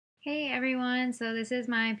Hey everyone, so this is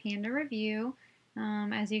my Panda review.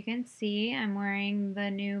 As you can see, I'm wearing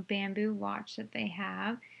the new bamboo watch that they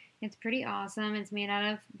have. It's pretty awesome. It's made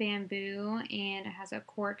out of bamboo and it has a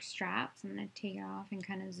cork strap. So I'm going to take it off and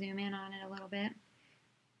kind of zoom in on it a little bit.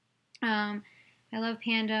 Um, I love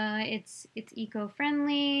Panda. It's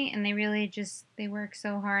eco-friendly and they work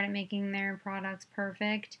so hard at making their products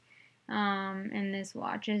perfect. And this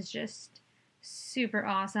watch is just super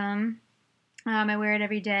awesome. I wear it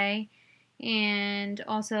every day, and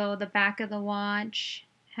also the back of the watch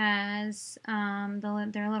has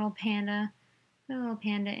their little panda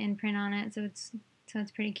imprint on it, so it's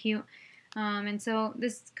pretty cute. And so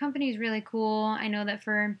this company is really cool. I know that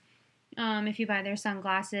for if you buy their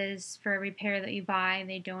sunglasses for every pair that you buy,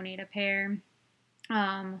 they donate a pair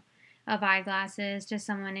um, of eyeglasses to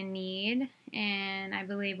someone in need. And I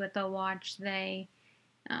believe with the watch,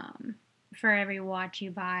 um, for every watch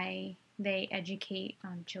you buy, they educate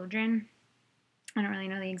children. I don't really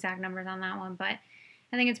know the exact numbers on that one, but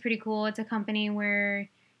I think it's pretty cool. It's a company where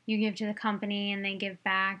you give to the company and they give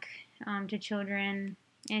back to children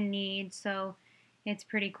in need, so it's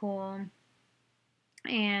pretty cool.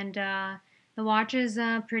 And the watch is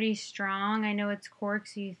pretty strong. I know it's cork,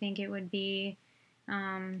 so you think it would be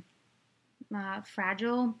um,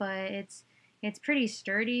 fragile, but it's pretty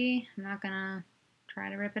sturdy. I'm not gonna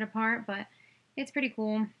try to rip it apart, but it's pretty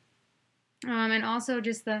cool. And also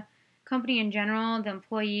just the company in general, the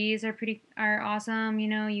employees are awesome. You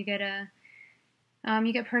know, you get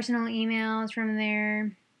personal emails from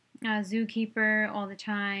their zookeeper all the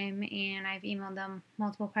time, and I've emailed them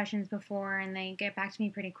multiple questions before, and they get back to me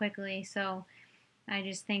pretty quickly. So I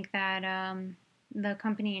just think that the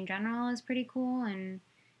company in general is pretty cool, and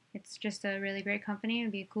it's just a really great company. It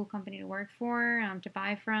would be a cool company to work for, to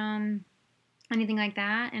buy from, anything like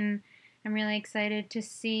that. And I'm really excited to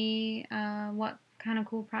see what kind of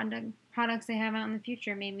cool products they have out in the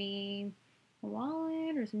future. Maybe a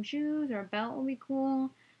wallet or some shoes or a belt will be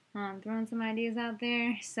cool. Throwing some ideas out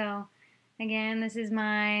there. So again, this is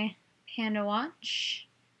my Panda watch,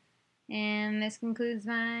 and this concludes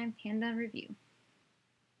my Panda review.